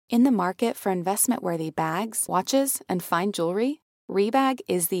In the market for investment-worthy bags, watches, and fine jewelry, Rebag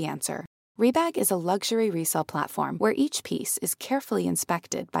is the answer. Rebag is a luxury resale platform where each piece is carefully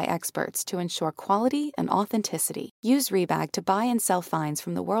inspected by experts to ensure quality and authenticity. Use Rebag to buy and sell finds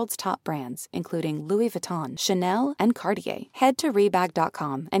from the world's top brands, including Louis Vuitton, Chanel, and Cartier. Head to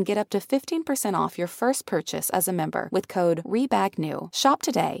Rebag.com and get up to 15% off your first purchase as a member with code REBAGNEW. Shop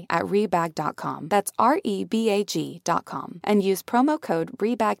today at Rebag.com. That's REBAG.com. And use promo code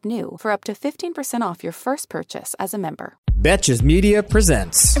REBAGNEW for up to 15% off your first purchase as a member. Betches Media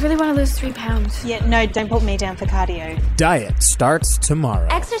presents. I really want to lose 3 pounds. Yeah, no, don't put me down for cardio. Diet starts tomorrow.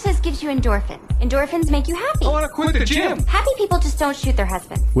 Exercise gives you endorphins. Endorphins make you happy. I want to quit the gym. Happy people just don't shoot their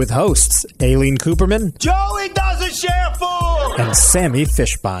husbands. With hosts Aileen Cooperman, Joey doesn't share food. and Sammy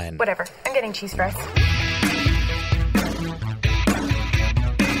Fishbein. Whatever. I'm getting cheese fries.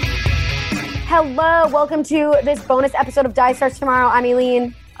 Hello, welcome to this bonus episode of Diet Starts Tomorrow. I'm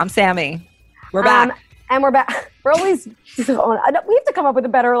Aileen. I'm Sammy. We're back. And we're back. We're always, we have to come up with a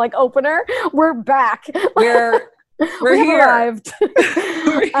better opener. We're back. We here. Arrived.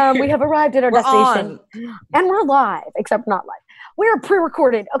 We have arrived at our destination. And we're live, except not live. We're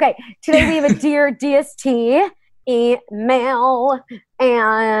pre-recorded. Okay, today we have a Dear DST email.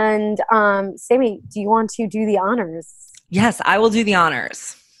 And Sammy, do you want to do the honors? Yes, I will do the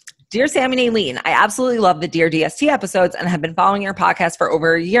honors. Dear Sam and Aileen, I absolutely love the Dear DST episodes and have been following your podcast for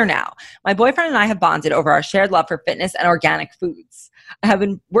over a year now. My boyfriend and I have bonded over our shared love for fitness and organic foods. I have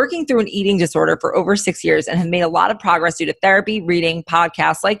been working through an eating disorder for over 6 years and have made a lot of progress due to therapy, reading,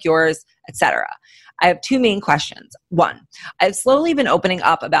 podcasts like yours, etc. I have 2 main questions. 1, I've slowly been opening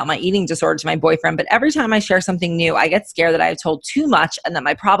up about my eating disorder to my boyfriend, but every time I share something new, I get scared that I have told too much and that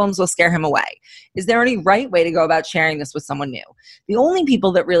my problems will scare him away. Is there any right way to go about sharing this with someone new? The only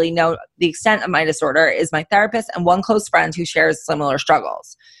people that really know the extent of my disorder is my therapist and one close friend who shares similar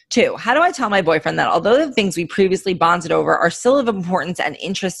struggles. 2, how do I tell my boyfriend that although the things we previously bonded over are still of importance and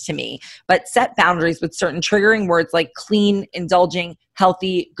interest to me, but set boundaries with certain triggering words like clean, indulging,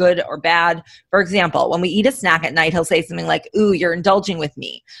 healthy, good, or bad? For example, when we eat a snack at night, he'll say something like, "Ooh, you're indulging with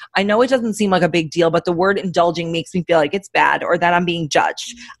me." I know it doesn't seem like a big deal, but the word indulging makes me feel like it's bad or that I'm being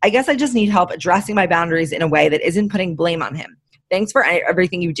judged. I guess I just need help addressing my boundaries in a way that isn't putting blame on him. Thanks for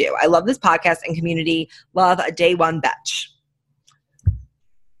everything you do. I love this podcast and community. Love, a day one betch.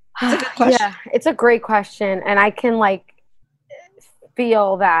 That's a good question. Yeah, it's a great question. And I can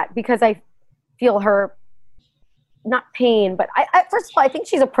feel that because I feel her, not pain, but I first of all, I think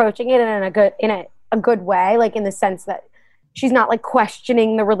she's approaching it in a good way, in the sense that she's not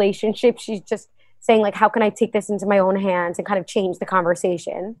questioning the relationship. She's just saying how can I take this into my own hands and kind of change the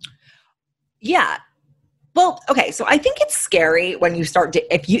conversation? Yeah. Well, okay. So I think it's scary when you start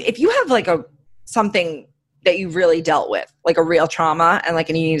if you have something that you really dealt with, a real trauma and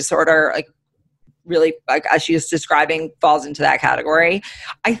an eating disorder, really, as she was describing, falls into that category.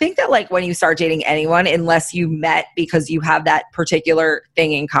 I think that when you start dating anyone, unless you met because you have that particular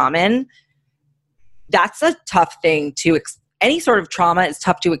thing in common, that's a tough thing to, any sort of trauma is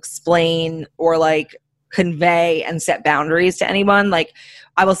tough to explain or convey and set boundaries to anyone.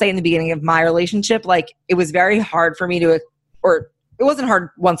 I will say in the beginning of my relationship, it was very hard for me to, or it wasn't hard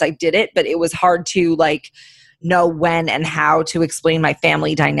once I did it, but it was hard to know when and how to explain my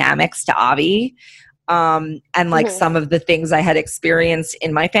family dynamics to Avi. And some of the things I had experienced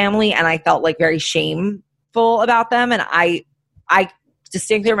in my family, and I felt very shameful about them. And I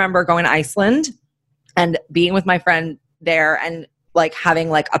distinctly remember going to Iceland and being with my friend there and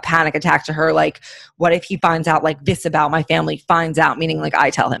having a panic attack to her, what if he finds out this about my family, finds out, meaning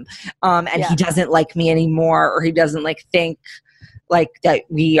I tell him, he doesn't like me anymore, or he doesn't think that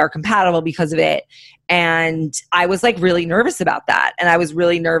we are compatible because of it. And I was really nervous about that. And I was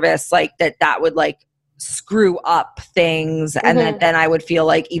really nervous that would screw up things. And then I would feel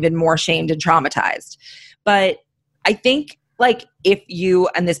even more shamed and traumatized. But I think if you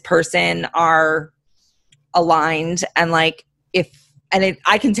and this person are aligned and I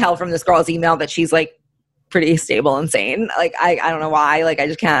can tell from this girl's email that she's pretty stable and sane. I don't know why, I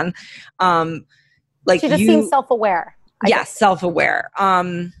just can. She just seems self-aware. Yes, self-aware.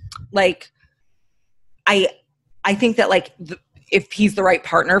 I think that if he's the right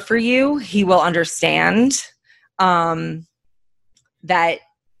partner for you, he will understand that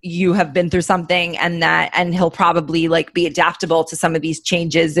you have been through something, and he'll probably be adaptable to some of these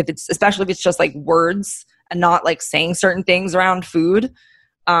changes, especially if it's just words and not saying certain things around food.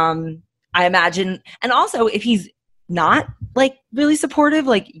 I imagine, and also if he's not really supportive,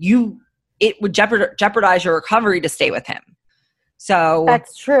 it would jeopardize your recovery to stay with him. So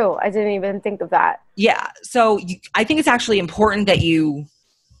that's true. I didn't even think of that. Yeah. So I think it's actually important that you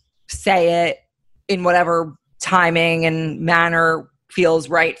say it in whatever timing and manner feels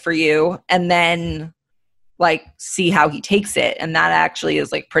right for you, and then like see how he takes it. And that actually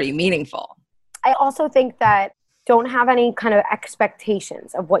is like pretty meaningful. I also think that don't have any kind of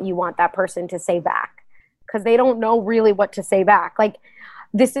expectations of what you want that person to say back, because they don't know really what to say back. Like,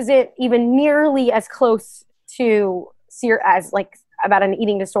 this isn't even nearly as close to as like about an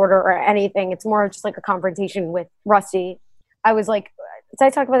eating disorder or anything. It's more just like a confrontation with Rusty. I was like, so I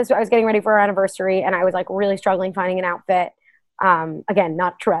talked about this, I was getting ready for our anniversary and I was like really struggling finding an outfit. Again,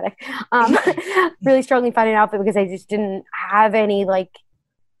 not traumatic. Really struggling finding an outfit because I just didn't have any, like,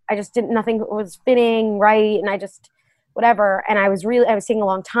 nothing was fitting right. And I just, whatever. And I was taking a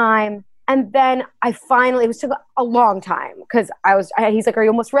long time. And then I finally, took a long time because he's like, are you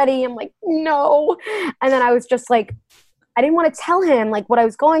almost ready? I'm like, no. And then I was just like, I didn't want to tell him like what I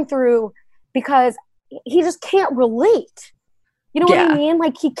was going through because he just can't relate. You know what I mean?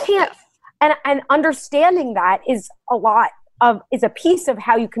 Like, he can't, and understanding that is a piece of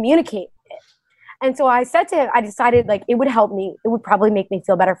how you communicate it. And so I said to him, I decided like it would help me. It would probably make me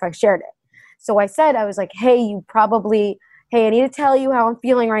feel better if I shared it. So I said, I was like, hey, I need to tell you how I'm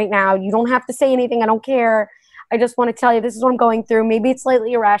feeling right now. You don't have to say anything. I don't care. I just want to tell you this is what I'm going through. Maybe it's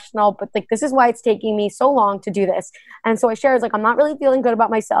slightly irrational, but like this is why it's taking me so long to do this. And so I shared, like, I'm not really feeling good about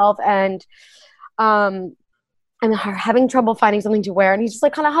myself, and I'm having trouble finding something to wear. And he just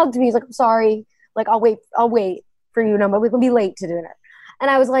like kind of hugged me. He's like, I'm sorry. Like, I'll wait for you. No, but we can be late to dinner.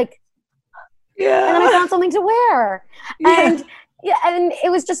 And I was like, yeah. And then I found something to wear. And and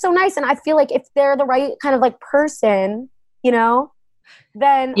it was just so nice. And I feel like if they're the right kind of like person, you know,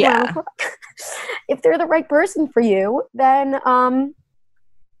 then if they're the right person for you, then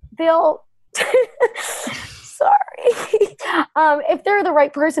they'll if they're the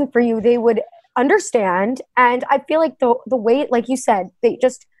right person for you, they would understand. And I feel like the way, like you said, they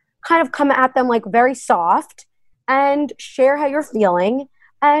just kind of come at them like very soft and share how you're feeling.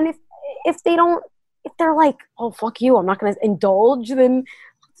 And if they're like, oh, fuck you, I'm not going to indulge, then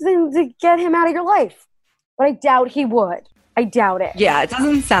to get him out of your life. But I doubt he would. I doubt it. Yeah, it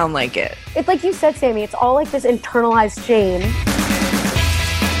doesn't sound like it. It's like you said, Sammy, it's all like this internalized shame.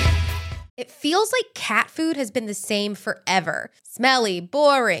 It feels like cat food has been the same forever. Smelly,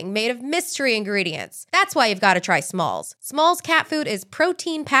 boring, made of mystery ingredients. That's why you've got to try Smalls. Smalls cat food is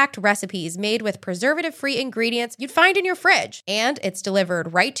protein-packed recipes made with preservative-free ingredients you'd find in your fridge. And it's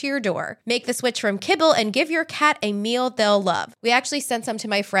delivered right to your door. Make the switch from kibble and give your cat a meal they'll love. We actually sent some to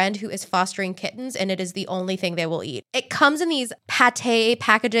my friend who is fostering kittens, and it is the only thing they will eat. It comes in these pate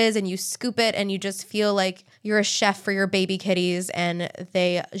packages, and you scoop it, and you just feel like you're a chef for your baby kitties, and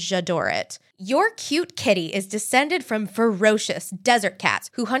they j'adore it. Your cute kitty is descended from ferocious desert cats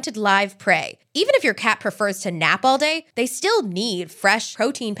who hunted live prey. Even if your cat prefers to nap all day, they still need fresh,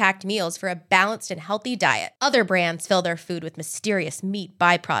 protein-packed meals for a balanced and healthy diet. Other brands fill their food with mysterious meat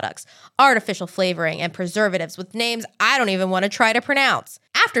byproducts, artificial flavoring, and preservatives with names I don't even want to try to pronounce.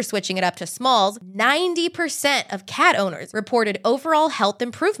 After switching it up to Smalls, 90% of cat owners reported overall health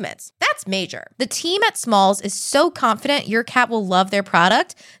improvements. That's major. The team at Smalls is so confident your cat will love their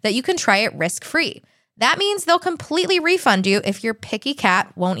product that you can try it risk-free. That means they'll completely refund you if your picky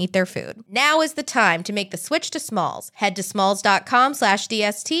cat won't eat their food. Now is the time to make the switch to Smalls. Head to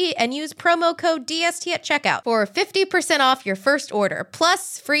smalls.com/DST and use promo code DST at checkout for 50% off your first order,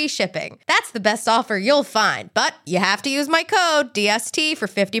 plus free shipping. That's the best offer you'll find, but you have to use my code DST for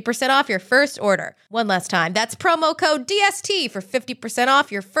 50% off your first order. One last time, that's promo code DST for 50%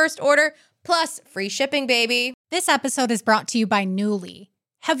 off your first order, plus free shipping, baby. This episode is brought to you by Nuuly.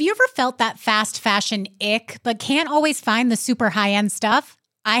 Have you ever felt that fast fashion ick, but can't always find the super high-end stuff?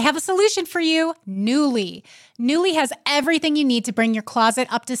 I have a solution for you, Nuuly. Nuuly has everything you need to bring your closet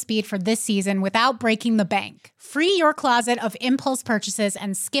up to speed for this season without breaking the bank. Free your closet of impulse purchases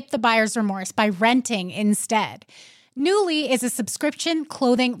and skip the buyer's remorse by renting instead. Nuuly is a subscription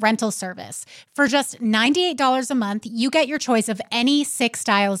clothing rental service. For just $98 a month, you get your choice of any 6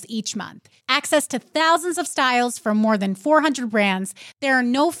 styles each month. Access to thousands of styles from more than 400 brands. There are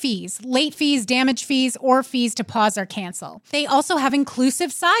no fees, late fees, damage fees, or fees to pause or cancel. They also have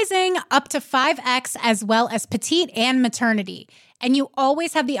inclusive sizing, up to 5X, as well as petite and maternity. And you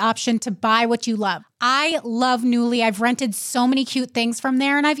always have the option to buy what you love. I love Nuuly. I've rented so many cute things from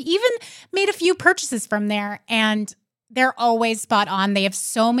there, and I've even made a few purchases from there, and they're always spot on. They have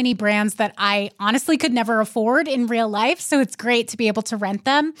so many brands that I honestly could never afford in real life, so it's great to be able to rent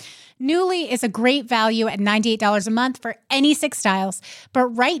them. Nuuly is a great value at $98 a month for any 6 styles, but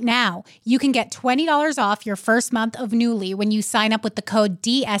right now, you can get $20 off your first month of Nuuly when you sign up with the code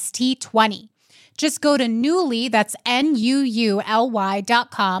DST20. Just go to Nuuly, that's Nuuly.com,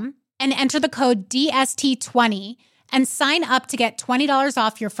 and enter the code DST20 and sign up to get $20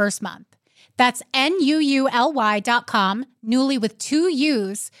 off your first month. That's NUULY.com, Nuuly with 2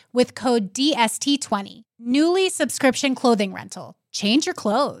 U's, with code DST20. Nuuly subscription clothing rental. Change your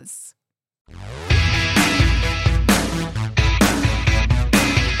clothes.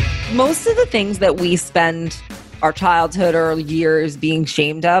 Most of the things that we spend our childhood or years being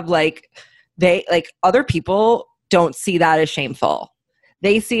shamed of, other people don't see that as shameful.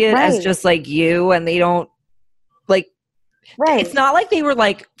 They see it as just like you, and they don't it's not like they were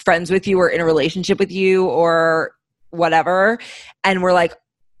like friends with you or in a relationship with you or whatever. And we're like,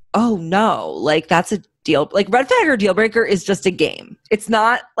 oh no, like that's a deal. Like red flag or deal breaker is just a game. It's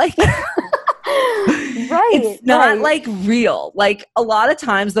not like, it's not like real. Like a lot of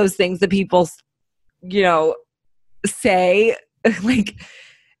times those things that people, say, like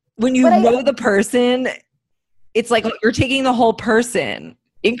when you know the person, it's like you're taking the whole person,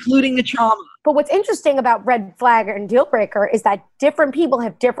 including the trauma. But what's interesting about red flag and deal breaker is that different people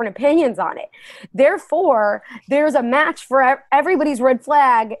have different opinions on it. Therefore, there's a match for everybody's red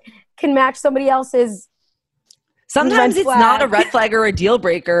flag can match somebody else's. Sometimes it's not a red flag or a deal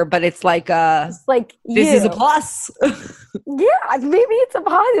breaker, but it's like this is a plus. Yeah, maybe it's a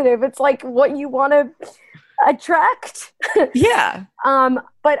positive. It's like what you want to attract. Yeah.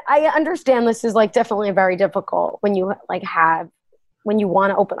 But I understand this is like definitely very difficult when you when you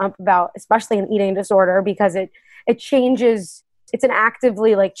want to open up about, especially an eating disorder, because it changes, it's an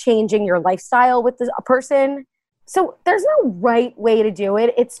actively like changing your lifestyle with a person. So there's no right way to do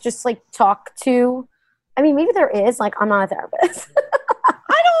it. It's just like maybe there is, like, I'm not a therapist.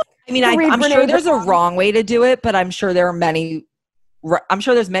 I'm sure there's a wrong way to do it, but I'm sure there's many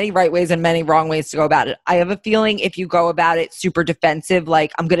right ways and many wrong ways to go about it. I have a feeling if you go about it super defensive,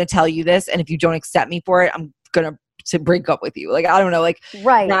 like I'm going to tell you this, and if you don't accept me for it, I'm going to break up with you. Like, I don't know, like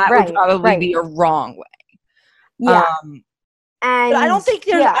that would probably be a wrong way. Yeah. But I don't think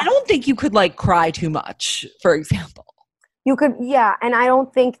I don't think you could like cry too much, for example. You could, yeah. And I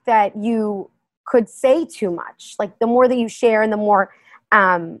don't think that you could say too much. Like the more that you share and the more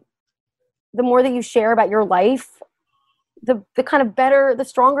that you share about your life, the kind of better, the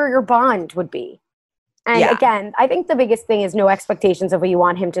stronger your bond would be. And again, I think the biggest thing is no expectations of what you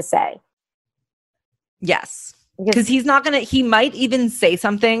want him to say. Yes. Because he might even say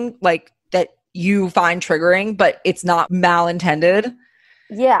something like that you find triggering, but it's not malintended.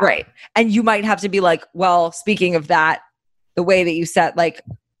 Yeah. Right. And you might have to be like, well, speaking of that, the way that you said, like,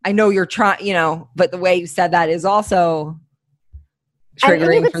 I know you're trying, but the way you said that is also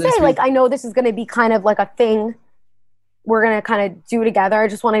triggering. And you could say, like, I know this is going to be kind of like a thing we're going to kind of do together. I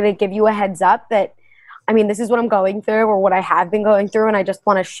just wanted to give you a heads up that, this is what I'm going through or what I have been going through, and I just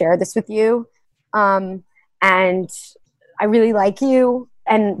want to share this with you. And I really like you.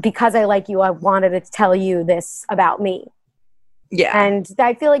 And because I like you, I wanted to tell you this about me. Yeah. And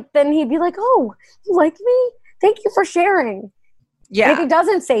I feel like then he'd be like, oh, you like me? Thank you for sharing. Yeah. And if he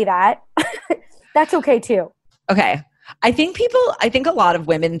doesn't say that, that's okay too. Okay. I think a lot of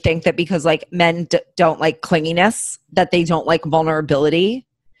women think that because like men don't like clinginess, that they don't like vulnerability,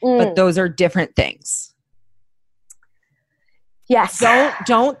 but those are different things. Yes.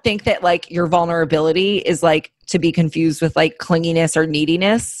 Don't think that like your vulnerability is like to be confused with like clinginess or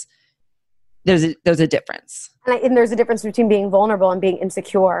neediness. There's a difference. And there's a difference between being vulnerable and being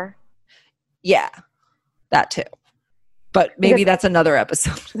insecure. Yeah, that too. But maybe that's another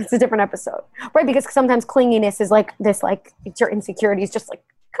episode. It's a different episode. Right, because sometimes clinginess is like this, like it's your insecurities just like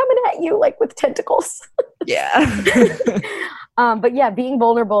coming at you like with tentacles. Yeah. But yeah, being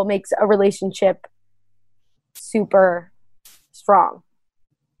vulnerable makes a relationship super strong.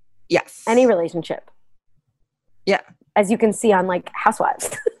 Yes. Any relationship. Yeah. As you can see on like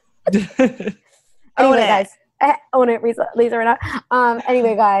Housewives. Anyway, guys. Own it, Lisa Rinna.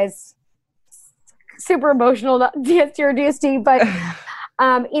 Anyway, guys. Super emotional, not DST or DST, but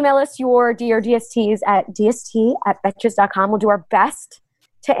email us your D or DSTs at dst@betches.com. We'll do our best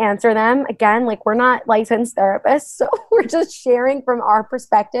to answer them. Again, like we're not licensed therapists, so we're just sharing from our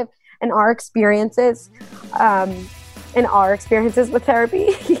perspective and our experiences with therapy.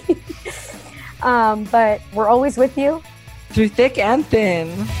 But we're always with you. Through thick and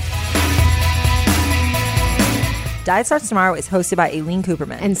thin. Diet Starts Tomorrow is hosted by Aileen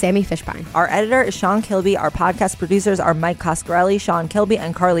Cooperman and Sammy Fishbein. Our editor is Sean Kilby. Our podcast producers are Mike Coscarelli, Sean Kilby,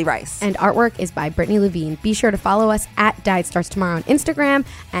 and Carly Rice. And artwork is by Brittany Levine. Be sure to follow us at Diet Starts Tomorrow on Instagram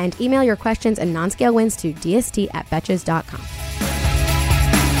and email your questions and non-scale wins to dst@betches.com.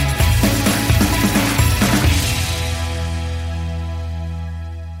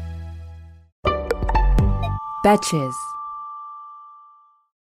 Betches.